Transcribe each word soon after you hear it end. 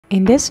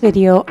In this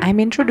video,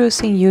 I'm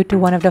introducing you to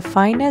one of the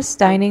finest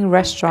dining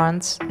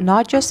restaurants,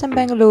 not just in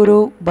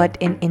Bangalore, but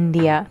in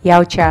India,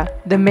 Yaucha.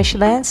 The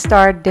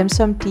Michelin-starred dim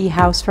sum tea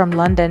house from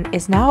London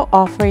is now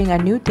offering a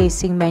new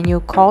tasting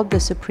menu called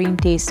the Supreme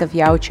Taste of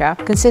Yaucha,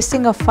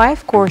 consisting of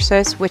 5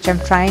 courses which I'm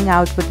trying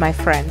out with my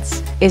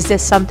friends. Is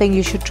this something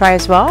you should try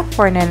as well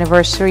for an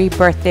anniversary,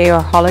 birthday,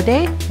 or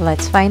holiday?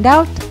 Let's find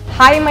out.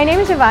 Hi, my name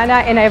is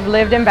Ivana and I've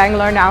lived in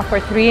Bangalore now for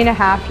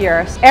 3.5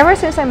 years. Ever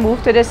since I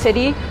moved to the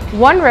city,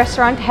 one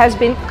restaurant has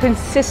been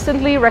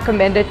consistently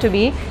recommended to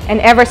me,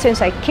 and ever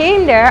since I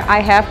came there, I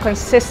have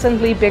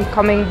consistently been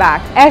coming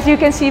back. As you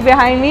can see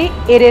behind me,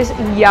 it is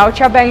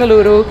Yaucha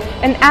Bangalore,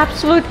 an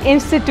absolute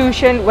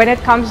institution when it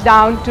comes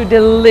down to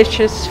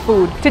delicious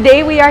food.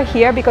 Today we are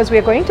here because we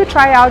are going to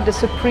try out the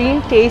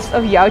Supreme Taste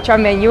of Yaucha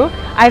menu.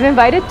 I've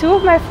invited 2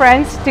 of my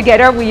friends.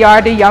 Together we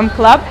are the Yum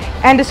Club,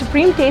 and the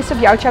Supreme Taste of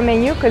Yaucha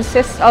menu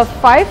consists of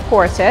 5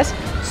 courses: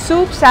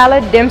 soup,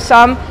 salad, dim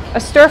sum, a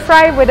stir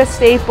fry with a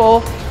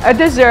staple, a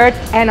dessert,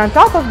 and on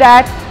top of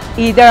that,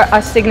 either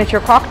a signature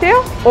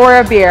cocktail or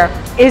a beer.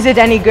 Is it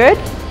any good?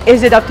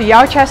 Is it up to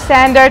Yaucha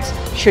standards?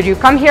 Should you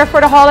come here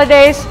for the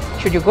holidays?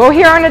 Should you go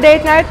here on a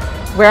date night?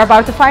 We're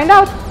about to find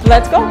out.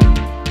 Let's go.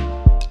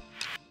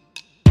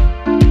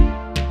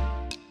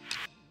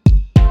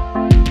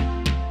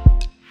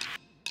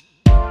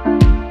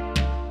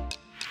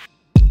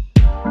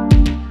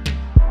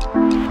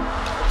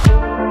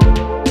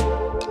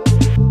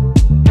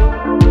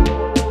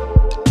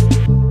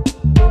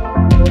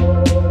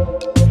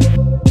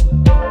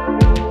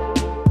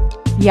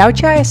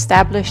 Yaucha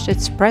established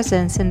its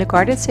presence in the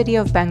guarded city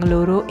of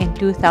Bangalore in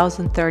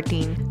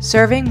 2013.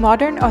 Serving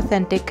modern,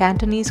 authentic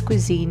Cantonese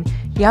cuisine,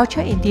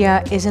 Yaucha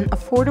India is an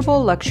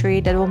affordable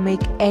luxury that will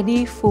make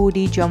any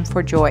foodie jump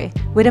for joy.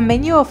 With a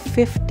menu of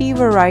 50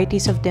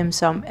 varieties of dim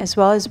sum, as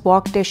well as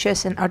wok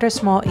dishes and other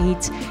small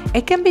eats,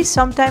 it can be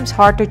sometimes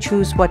hard to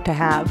choose what to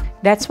have.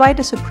 That's why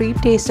the Supreme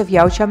Taste of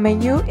Yaucha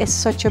menu is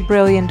such a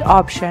brilliant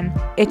option.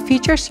 It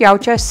features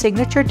Yaucha's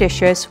signature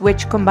dishes,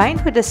 which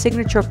combined with a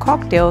signature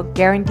cocktail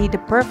guarantee the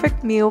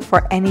perfect meal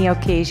for any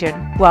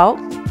occasion. Well,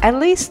 at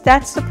least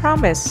that's the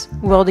promise.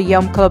 Will the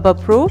Yum Club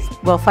approve?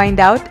 We'll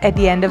find out at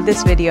the end of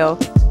this video.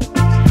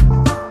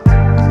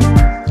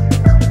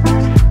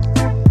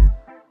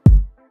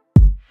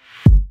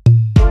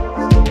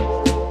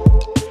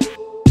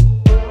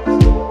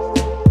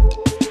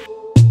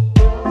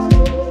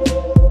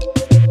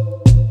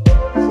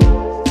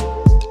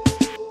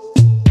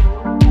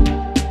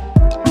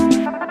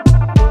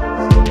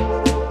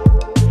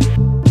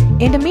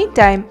 In the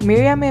meantime,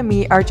 Miriam and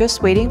me are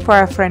just waiting for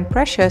our friend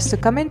Precious to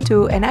come in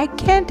too, and I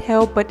can't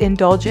help but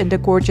indulge in the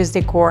gorgeous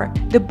decor.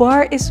 The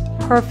bar is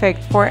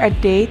perfect for a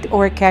date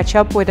or a catch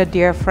up with a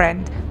dear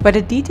friend, but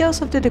the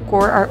details of the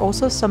decor are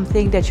also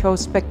something that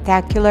shows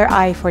spectacular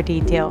eye for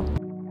detail.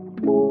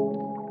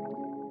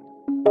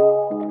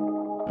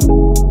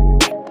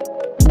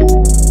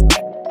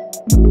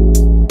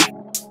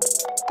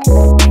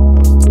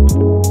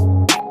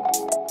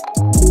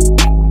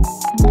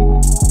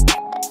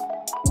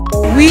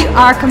 We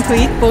are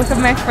complete. Both of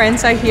my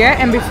friends are here,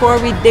 and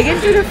before we dig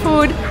into the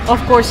food, of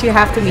course you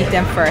have to meet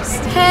them first.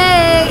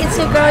 Hey, it's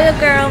your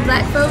girl,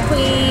 Black Pearl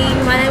Queen.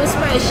 My name is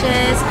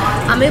Precious.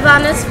 I'm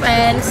Ivana's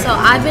friend. So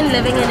I've been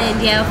living in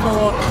India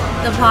for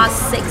the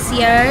past 6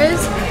 years,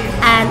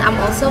 and I'm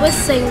also a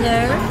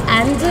singer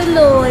and a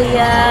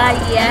lawyer.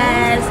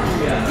 Yes,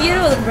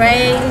 beautiful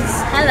brains.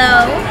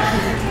 Hello,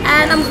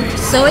 and I'm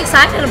so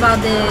excited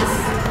about this.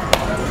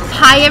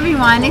 Hi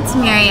everyone, it's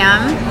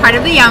Miriam, part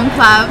of the Yum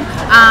Club.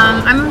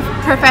 I'm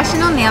a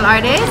professional nail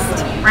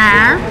artist.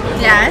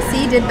 Yeah,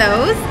 see, did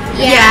those?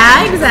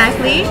 Yeah,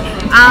 exactly.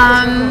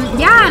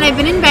 Yeah, and I've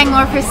been in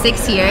Bangalore for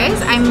 6 years.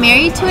 I'm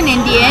married to an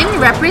Indian,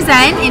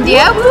 represent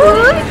India,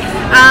 woo!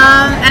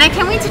 And I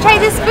can't wait to try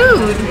this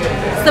food.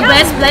 It's the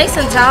best place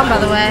in town, by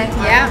the way.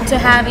 Yeah. To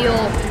have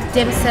your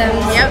dim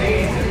sums. Yep.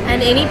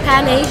 And any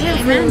Pan-Asian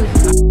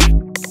food.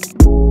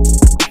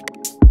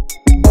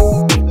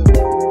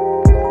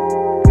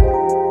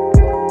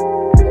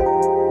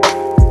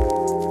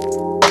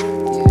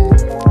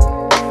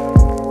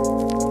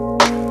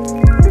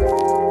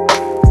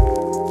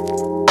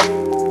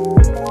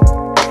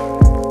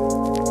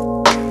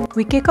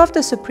 We kick off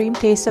the Supreme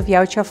Taste of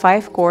Yaucha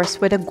 5 course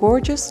with a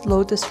gorgeous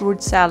lotus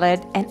root salad,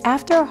 and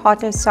after a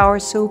hot and sour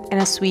soup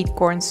and a sweet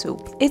corn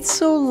soup. It's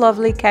so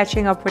lovely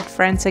catching up with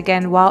friends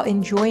again while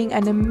enjoying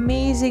an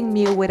amazing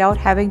meal without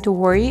having to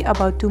worry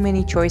about too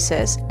many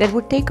choices that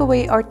would take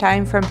away our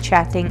time from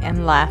chatting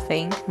and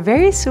laughing.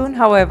 Very soon,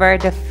 however,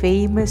 the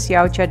famous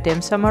Yaucha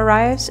dim sum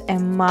arrives,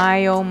 and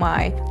my oh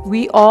my,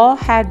 we all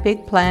had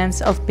big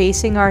plans of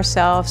pacing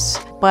ourselves,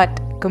 but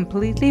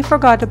completely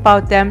forgot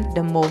about them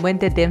the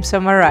moment the dim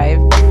sum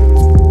arrived.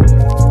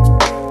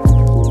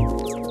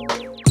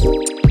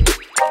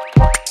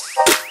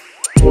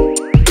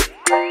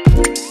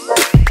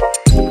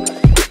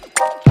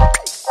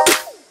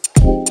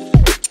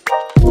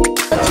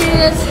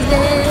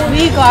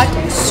 We got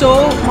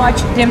so much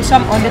dim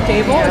sum on the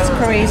table, it's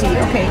crazy.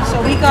 Okay,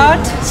 so we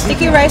got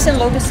sticky rice and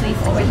lotus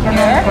leaf over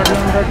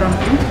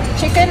here.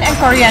 chicken and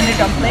coriander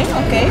dumpling.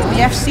 Okay, we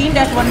have seen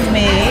that one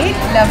made.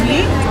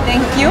 Lovely,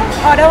 thank you.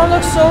 Oh, that one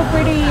looks so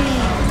pretty.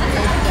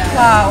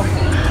 Wow.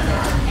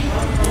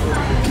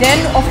 Then,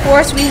 of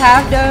course, we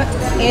have the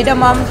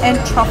edamame and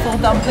truffle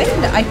dumpling,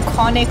 the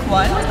iconic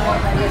one,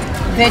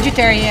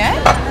 vegetarian.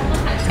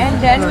 And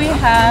then we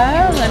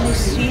have, let me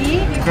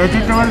see,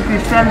 Vegetable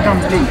crystal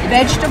dumpling.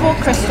 vegetable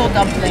crystal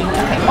dumpling.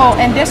 Okay. Oh,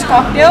 and this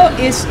cocktail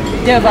is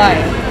divine.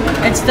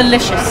 It's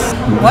delicious.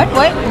 What?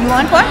 You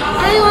want what?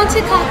 I want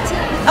a cocktail.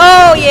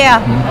 Oh,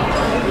 yeah.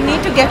 You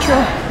need to get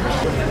your...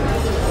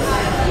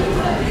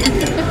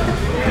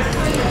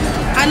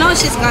 I know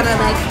she's gonna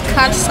like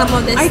cut some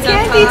of this I stuff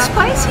can't eat up.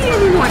 spicy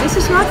anymore. This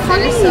is not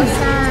funny. It's so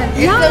sad.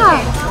 It's Yeah.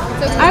 okay.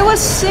 It's okay. I was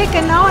sick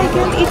and now I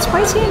can't eat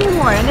spicy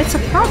anymore and it's a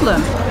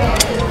problem.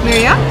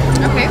 Miriam,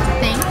 Okay,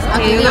 thanks. I'll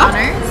Here do you the go.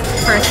 honors.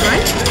 first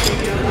one.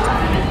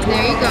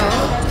 There you go.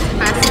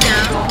 Pass it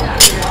down.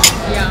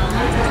 Yum.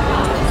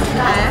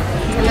 Okay.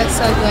 It looks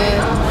so good.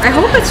 I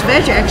hope it's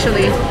veg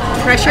actually.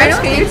 Precious,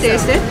 don't can you think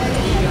so. taste it?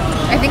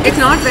 I think It's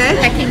not veg?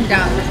 Peking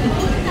duck.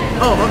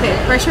 Oh, okay.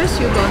 Precious,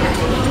 you go ahead.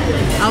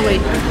 I'll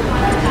wait.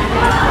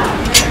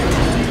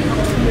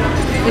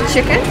 The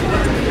chicken?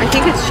 I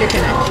think it's chicken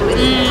actually.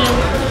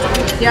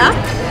 Yeah?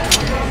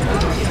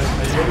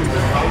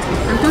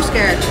 I'm too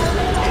scared.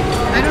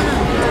 I don't know.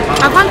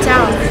 I can't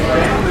tell.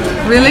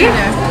 Really?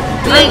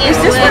 Like, Is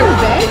this one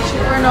veg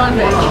or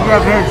non-veg? Yeah,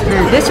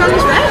 veg. This one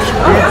is veg?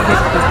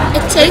 Oh,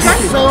 it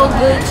tastes so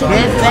good to be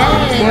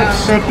veg. Veg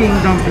Peking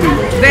dumpling.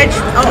 veg.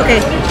 Oh, okay.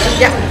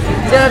 Yeah.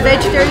 The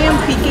vegetarian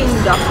Peking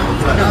duck.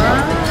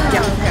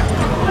 Yeah.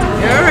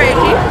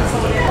 Alrighty.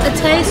 It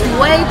tastes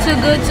way too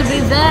good to be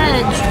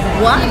veg.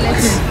 What?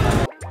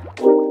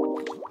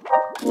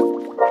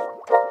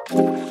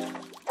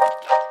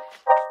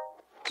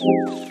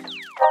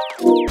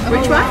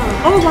 Which one?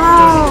 Oh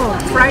wow!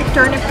 Fried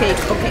turnip cake.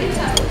 Okay.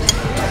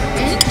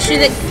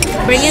 Should it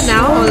bring it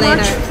now or So much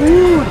later?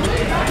 food.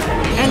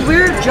 And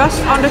we're just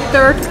on the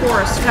third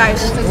course, guys.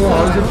 Oh,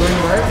 how is it going,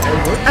 right?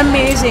 All good?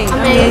 Amazing.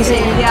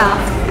 Amazing. Yeah,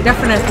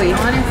 definitely.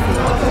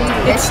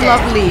 Honestly. It's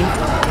lovely.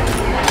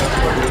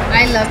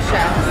 I love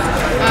chefs.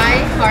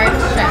 I heart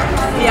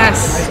chefs.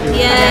 Yes.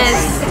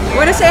 Yes.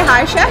 Want to say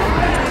hi, chef?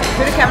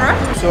 To the camera?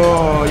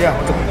 So yeah,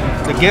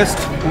 the guest,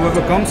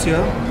 whoever comes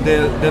here, they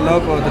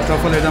love the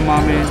truffle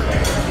edamame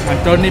and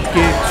turnip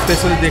cake.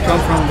 Especially they come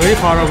from very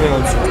far away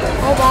also.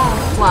 Oh wow.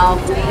 Wow.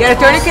 Yeah, the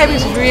turnip cake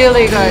is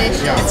really good.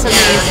 Delicious. It's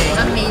amazing.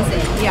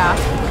 Amazing. Yeah.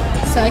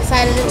 So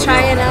excited to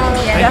try it out.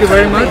 Thank you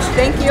very much.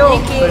 Thank you.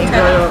 Thank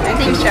you. Thank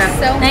you, chef.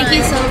 So Thank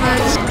you so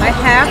much. I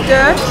have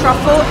the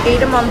truffle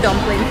edamame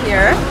dumpling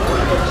here.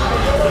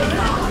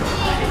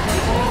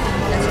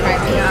 Let's try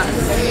this.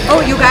 Yeah. Oh,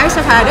 you guys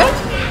have had it?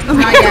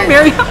 Not yet.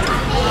 Miriam.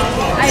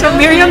 So don't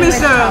Miriam really is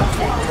with the.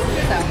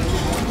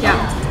 So.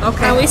 Yeah.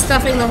 Okay. Are we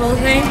stuffing the whole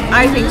thing?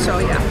 I think so.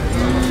 Yeah.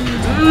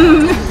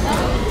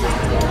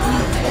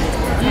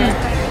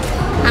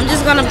 I'm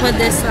just gonna put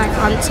this like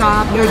on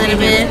top a little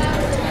bit,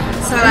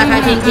 so like I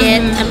can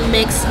get a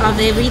mix of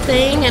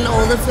everything and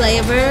all the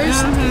flavors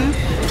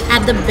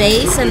at the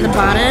base and the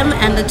bottom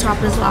and the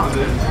top as well.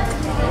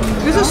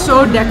 This is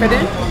so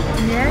decadent.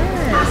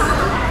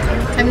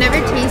 Yes. I've never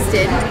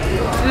tasted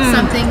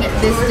something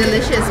this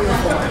delicious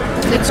before.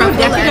 The It's so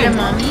truffle decadent.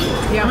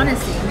 edamame. Yeah.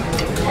 Honestly.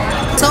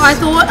 So I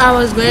thought I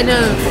was going to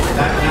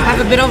have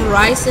a bit of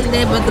rice in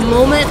there, but the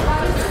moment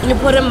you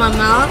put it in my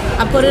mouth,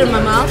 I put it in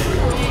my mouth,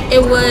 it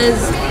was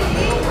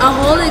a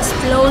whole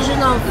explosion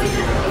of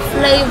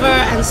flavor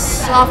and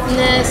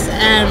softness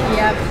and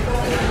Yep.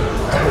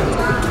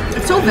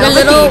 It's so the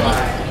velvety. little,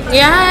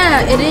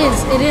 yeah, it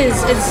is.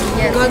 It's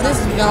got this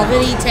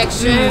velvety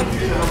texture,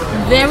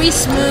 very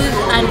smooth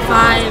and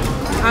fine.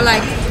 I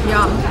like.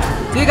 Yeah.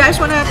 Do you guys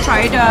want to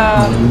try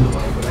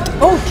the?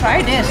 Oh,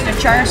 try this, the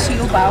char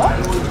siu bao.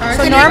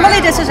 So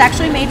normally this is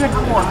actually made with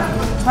pork,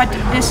 but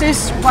this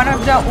is one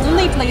of the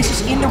only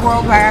places in the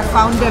world where I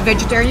found the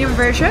vegetarian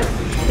version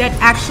that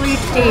actually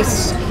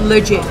tastes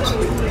legit.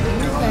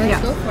 Yeah.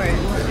 Go for it.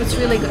 It's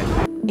really good.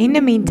 In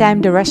the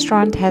meantime, the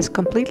restaurant has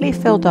completely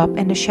filled up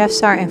and the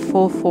chefs are in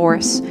full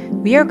force.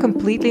 We are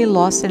completely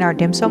lost in our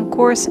dim sum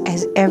course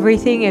as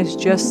everything is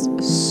just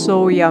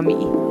so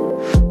yummy.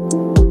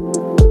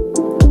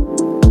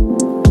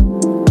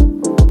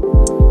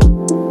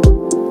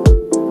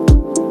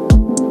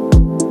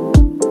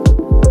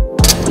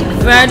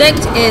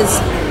 Verdict is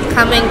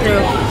coming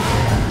through.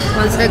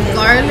 Was the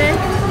garlic?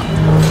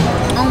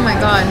 Oh my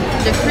god,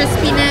 the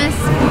crispiness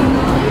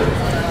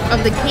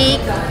of the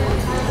cake,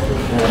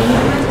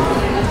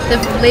 the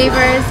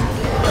flavors.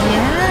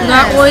 Yeah.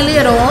 Not oily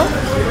at all.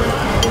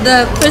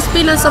 The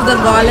crispiness of the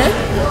garlic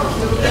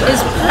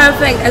is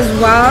perfect as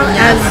well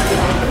as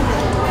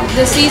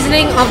the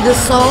seasoning of the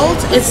salt.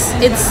 It's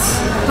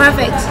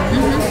perfect.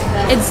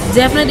 It's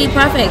definitely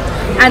perfect.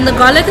 And the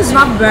garlic is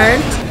not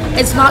burnt.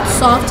 It's not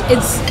soft.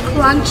 It's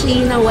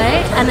crunchy in a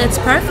way, and it's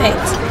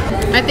perfect.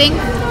 I think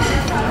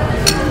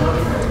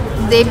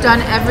they've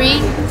done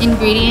every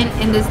ingredient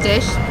in this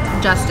dish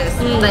justice.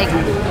 Like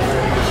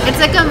it's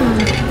like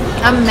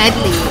a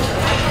medley.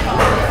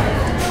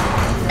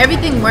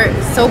 everything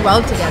works so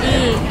well together.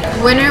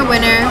 Winner,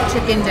 winner,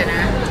 chicken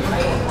dinner.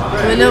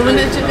 Winner,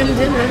 winner, chicken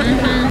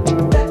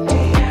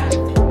dinner.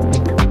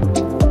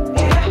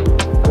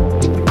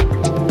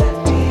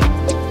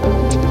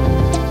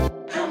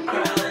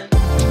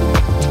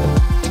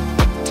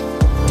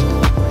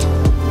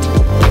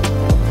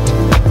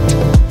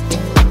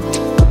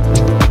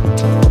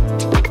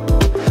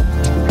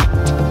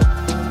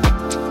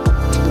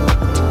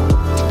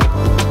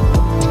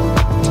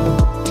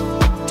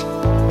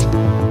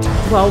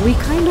 Well, we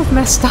kind of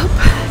messed up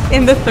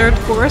in the third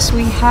course.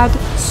 We had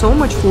so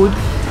much food.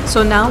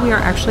 So now we are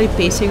actually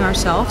pacing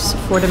ourselves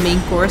for the main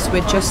course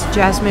with just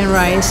jasmine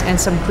rice and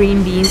some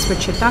green beans with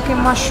shiitake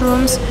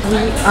mushrooms.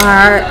 We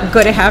are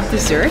gonna have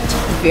dessert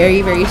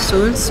very, very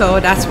soon. So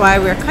that's why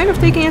we're kind of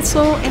taking it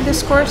slow in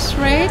this course,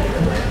 right?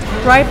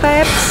 Right,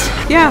 babes?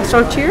 Yeah,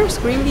 so cheers.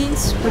 Green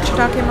beans with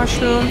shiitake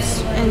mushrooms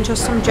and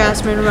just some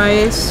jasmine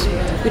rice.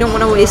 We don't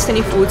want to waste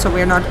any food, so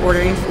we're not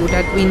ordering food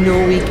that we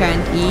know we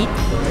can't eat.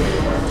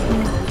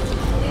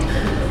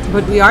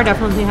 But we are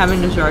definitely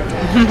having dessert.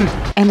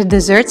 And the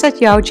desserts at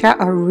Yaocha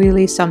are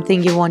really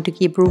something you want to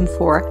keep room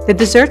for. The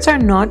desserts are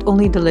not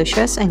only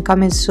delicious and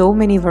come in so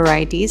many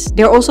varieties,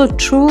 they're also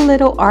true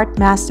little art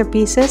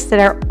masterpieces that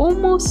are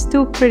almost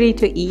too pretty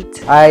to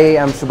eat. I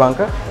am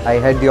Shubhankar. I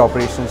head the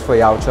operations for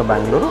Yaocha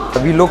Bangalore.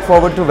 We look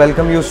forward to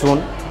welcome you soon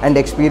and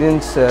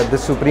experience the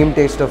supreme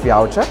taste of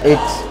Yaocha. It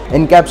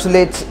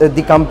encapsulates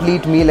the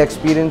complete meal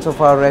experience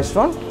of our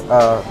restaurant,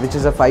 which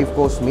is a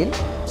 5-course meal,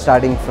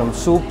 starting from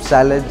soup,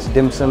 salads,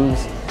 dim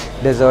sums,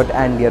 dessert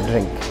and your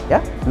drink.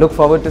 Yeah, look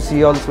forward to see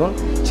you all soon.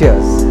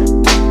 Cheers.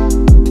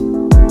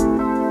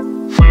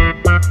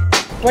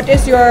 What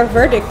is your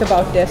verdict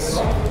about this?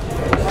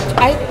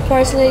 I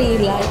personally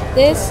like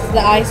this,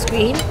 the ice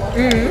cream.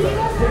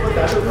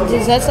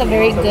 Desserts are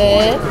very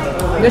good.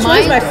 This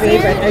one's my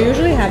favorite. I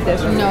usually have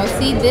this one. No,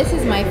 see, this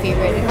is my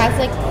favorite. It has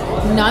like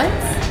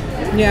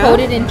nuts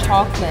coated in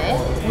chocolate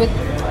with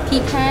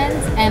pecans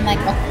and like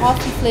a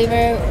coffee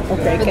flavor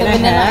Okay, with can the I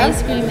vanilla have?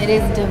 ice cream. It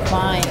is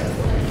divine.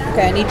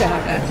 Okay, I need to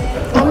have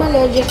that. I'm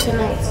allergic to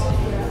nuts.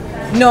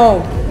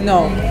 No,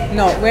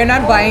 we're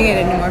not buying it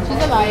anymore.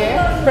 She's a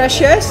liar.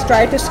 Precious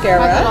tried to scare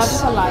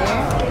us. Pathological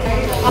liar.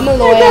 I'm a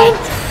lawyer.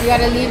 You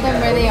gotta leave them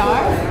where they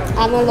are.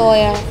 I'm a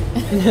lawyer.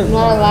 I'm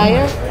not a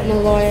liar, I'm a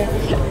lawyer.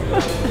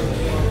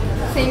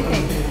 Same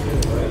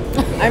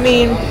thing. I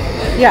mean,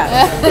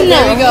 yeah.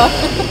 There we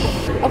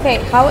go. Okay,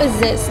 how is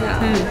this now?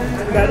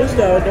 That is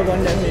the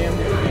one that Miriam.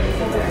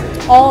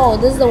 Oh,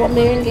 this is the one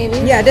Miriam gave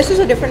me? Yeah, this is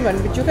a different one,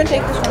 but you can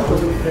take this one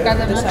too. Guys,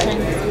 I'm This not side. trying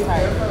to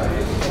sorry.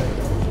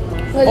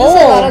 Well, this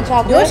is a lot of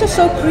chocolate. yours is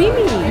so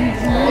creamy.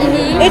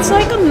 It's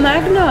like a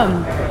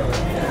Magnum,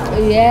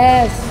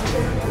 Yes.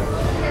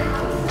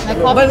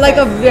 but like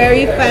a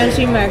very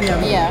fancy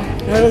Magnum. Yeah.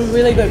 A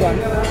really good one.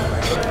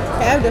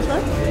 Can I have this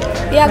one?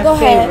 Yeah, My go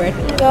favorite.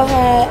 ahead. Go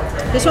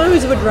ahead. This one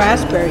is with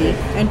raspberry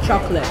and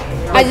chocolate.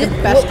 I Like the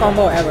just- best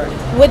combo ever.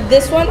 With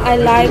this one, I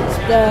liked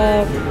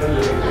the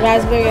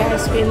raspberry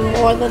ice cream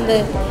more than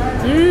the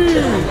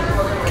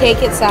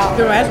cake itself.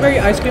 The raspberry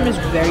ice cream is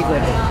very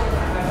good.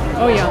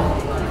 Oh, yum.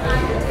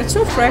 It's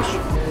so fresh.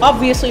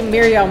 Obviously,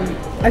 Miriam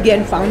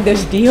again found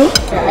this deal.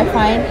 I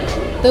find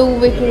the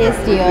wickedest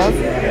deals,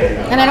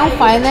 and I don't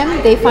find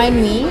them; they find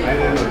me.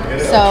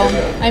 So,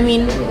 I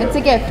mean, it's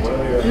a gift.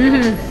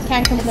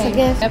 Can't complain. It's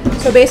a gift.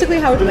 Yep. So basically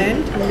how it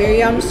went,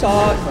 Miriam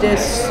saw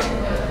this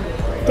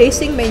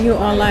tasting menu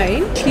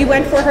online. She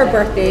went for her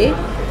birthday.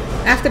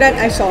 After that,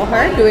 I saw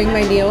her doing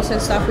my nails and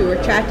stuff. We were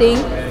chatting.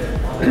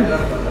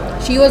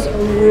 She was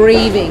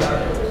raving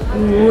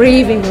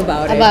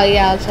about it. About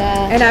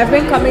Yaocha. And I've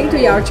been coming to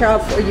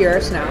Yaocha for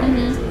years now.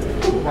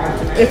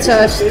 It's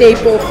a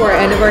staple for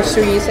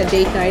anniversaries and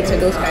date nights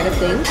and those kind of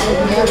things.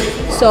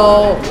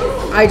 So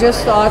I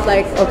just thought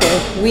like,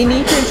 okay, we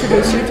need to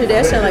introduce you to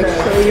this and like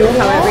show you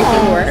how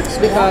everything works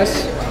because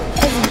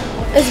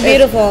It's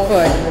beautiful.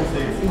 good.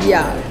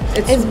 Yeah,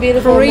 It's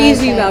beautiful,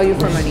 Crazy nice, value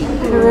for money.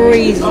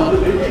 Crazy.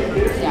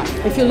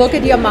 If you look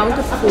at the amount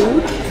of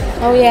food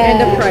Oh yeah. and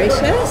the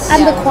prices,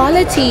 And the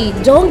quality.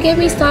 Don't get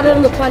me started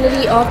on the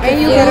quality of the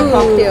and you get a food.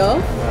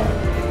 cocktail.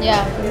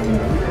 Yeah.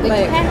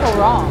 Like, you can't go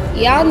wrong.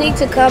 Y'all need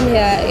to come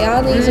here.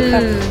 Y'all need to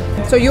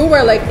come. So you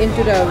were like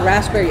into the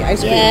raspberry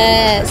ice cream.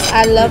 Yes,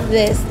 I love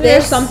this.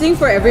 There's something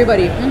for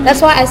everybody.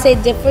 That's why I say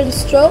different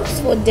strokes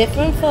for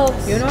different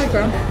folks. You know it,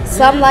 girl.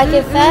 Some like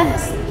it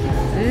fast,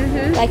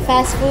 like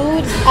fast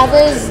food.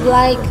 Others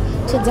like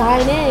to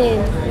dine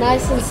in,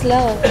 nice and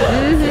slow.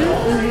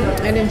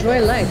 And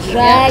enjoy life.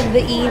 Drag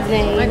the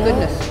evening. My you know?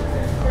 goodness.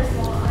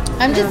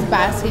 I'm just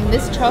basking.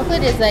 This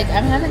chocolate is like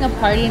I'm having a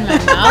party in my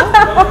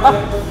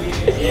mouth.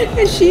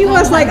 And she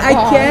was my like, I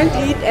God.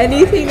 can't eat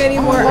anything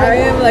anymore. I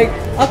am like,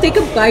 I'll take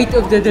a bite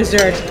of the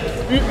dessert.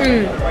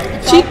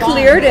 She all gone.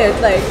 cleared it.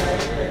 Like,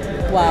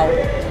 wow.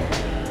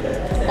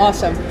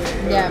 Awesome.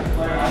 Yeah.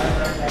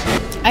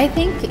 I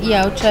think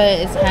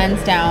Yaocha is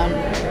hands down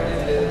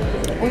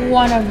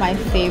one of my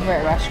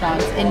favorite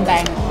restaurants in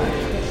Bangalore.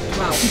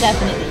 Wow.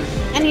 Definitely.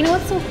 And you know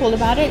what's so cool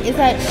about it is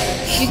that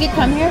you could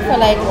come here for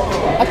like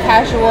a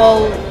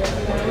casual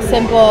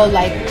simple,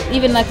 like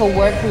even like a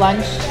work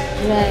lunch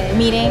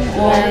meeting,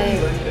 or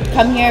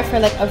come here for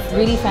like a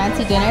really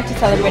fancy dinner to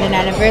celebrate an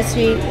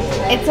anniversary.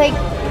 It's like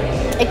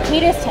it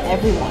caters to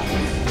everyone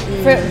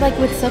for like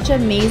with such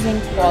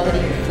amazing quality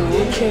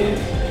food.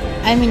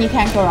 I mean, you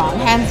can't go wrong.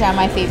 Hands down,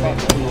 my favorite.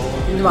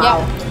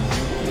 Wow.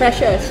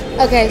 Precious.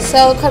 Okay,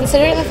 so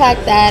considering the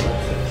fact that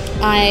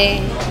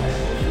I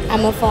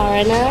am a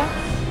foreigner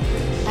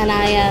and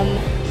I am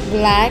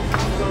black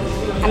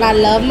and I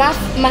love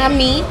my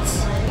meat,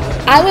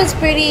 I was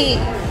pretty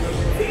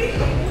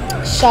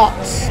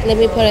shocked, let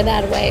me put it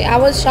that way. I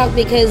was shocked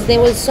because there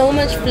was so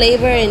much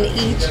flavor in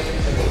each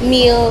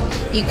meal.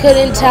 You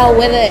couldn't tell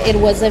whether it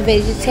was a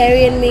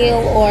vegetarian meal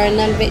or a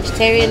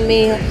non-vegetarian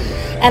meal.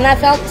 And I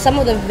felt some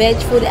of the veg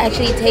food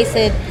actually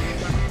tasted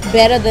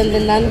better than the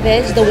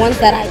non-veg, the ones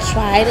that I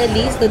tried, at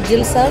least the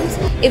dim sums.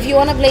 If you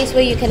want a place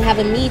where you can have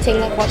a meeting,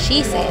 like what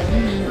she said,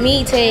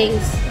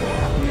 meetings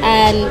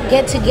and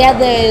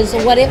get-togethers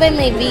or whatever it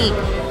may be,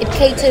 it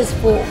caters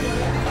for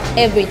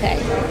everything.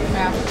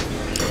 Yeah.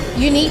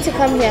 You need to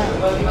come here.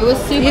 It was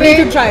super. You need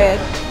to try it.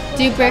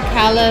 Super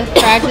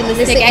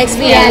califragilistic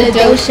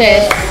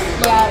expialidocious.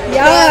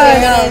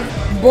 Yeah.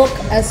 Book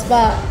a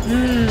spot.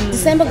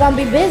 December gonna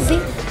be busy.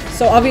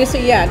 So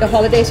obviously, yeah, the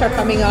holidays are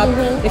coming up.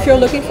 If you're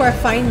looking for a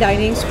fine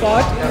dining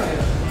spot,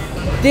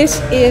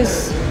 this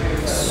is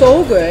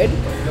so good.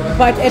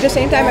 But at the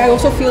same time, I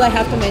also feel I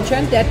have to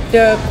mention that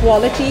the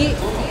quality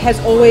has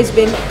always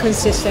been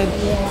consistent.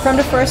 From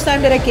the first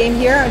time that I came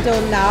here until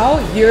now,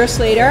 years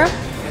later,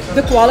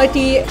 the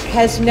quality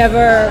has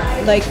never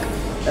like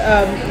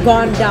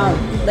gone down,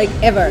 like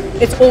ever.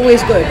 It's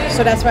always good.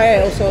 So that's why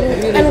I also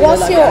really, And really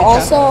whilst love you're Yacha.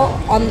 also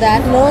on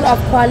that note of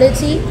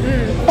quality,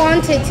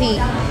 quantity.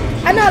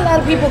 I know a lot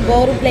of people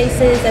go to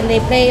places and they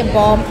pay a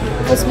bomb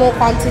for small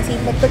quantity,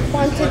 but the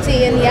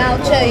quantity in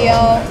Yacha,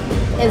 yo,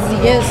 is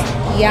just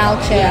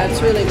Yacha. Yeah,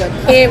 it's really good.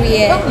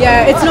 Period.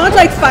 Yeah, it's not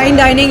like fine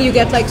dining, you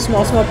get like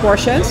small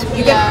portions.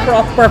 You get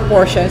proper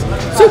portions.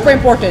 Super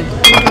important.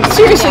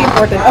 Seriously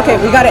important. Okay,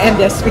 we gotta end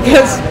this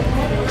because...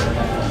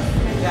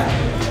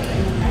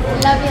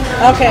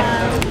 Okay.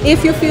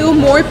 If you feel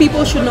more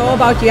people should know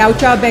about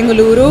Yacha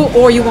Bengaluru,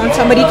 or you want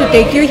somebody to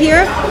take you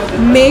here,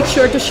 make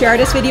sure to share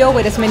this video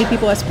with as many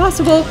people as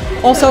possible.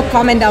 Also,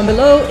 comment down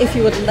below if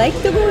you would like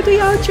to go to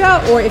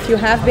Yacha, or if you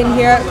have been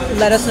here,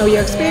 let us know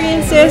your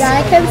experiences.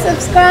 Like and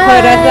subscribe.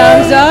 Put a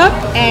thumbs up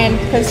and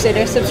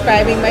consider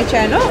subscribing my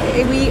channel.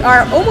 We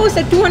are almost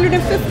at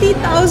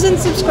 250,000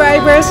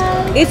 subscribers.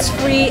 It's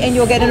free and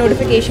you'll get a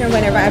notification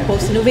whenever I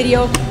post a new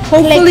video.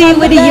 Hopefully on the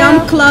with a bell.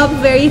 Yum Club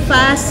very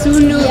fast,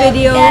 soon new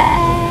video.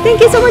 Yeah. Thank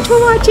you so much for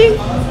watching.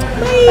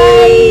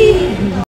 Bye.